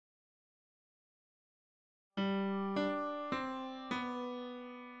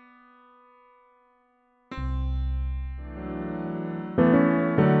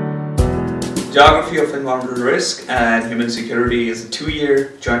Geography of Environmental Risk and Human Security is a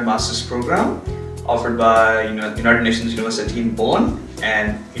 2-year joint master's program offered by United Nations University in Bonn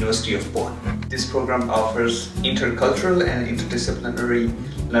and University of Bonn. This program offers intercultural and interdisciplinary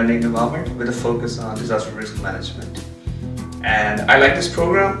learning environment with a focus on disaster risk management. And I like this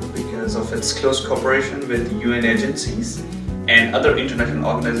program because of its close cooperation with UN agencies and other international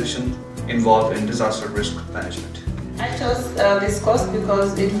organizations involved in disaster risk management. I chose this course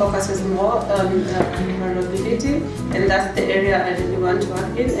because it focuses more on vulnerability, and that's the area I really want to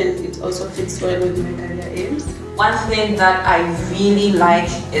work in, and it also fits well with my career aims. One thing that I really like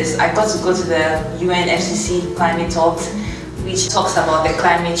is I got to go to the UNFCCC climate talks, which talks about the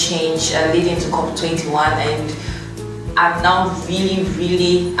climate change leading to COP21, and I'm now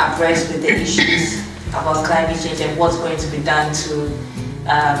really abreast with the issues about climate change and what's going to be done to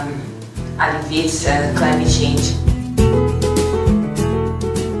alleviate climate change.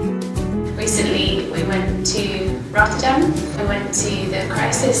 Recently we went to Rotterdam, we went to the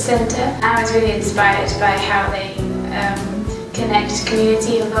crisis centre. I was really inspired by how they connect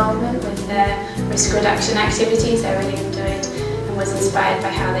community involvement with their risk reduction activities. I really enjoyed and was inspired by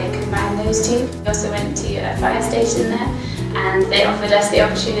how they combine those two. We also went to a fire station there, and they offered us the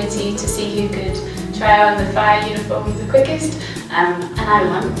opportunity to see who could try on the fire uniform the quickest, and I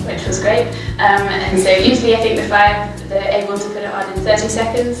won, which was great. And so usually I think they're able to put it on in 30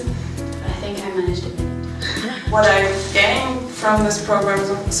 seconds. I think I managed it. What I've gained from this program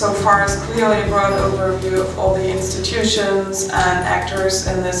so far is clearly a broad overview of all the institutions and actors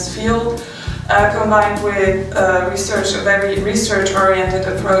in this field, combined with a very research-oriented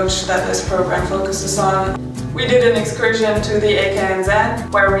approach that this program focuses on. We did an excursion to the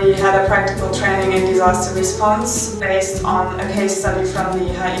AKNZ, where we had a practical training in disaster response based on a case study from the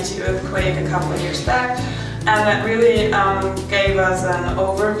Haiti earthquake a couple of years back. And that really gave us an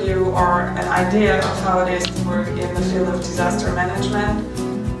overview or an idea of how it is to work in the field of disaster management.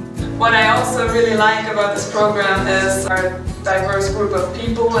 What I also really like about this program is our diverse group of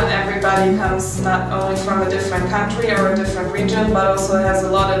people, and everybody comes not only from a different country or a different region, but also has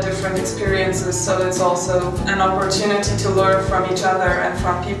a lot of different experiences, so it's also an opportunity to learn from each other and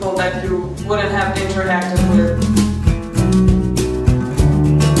from people that you wouldn't have interacted with.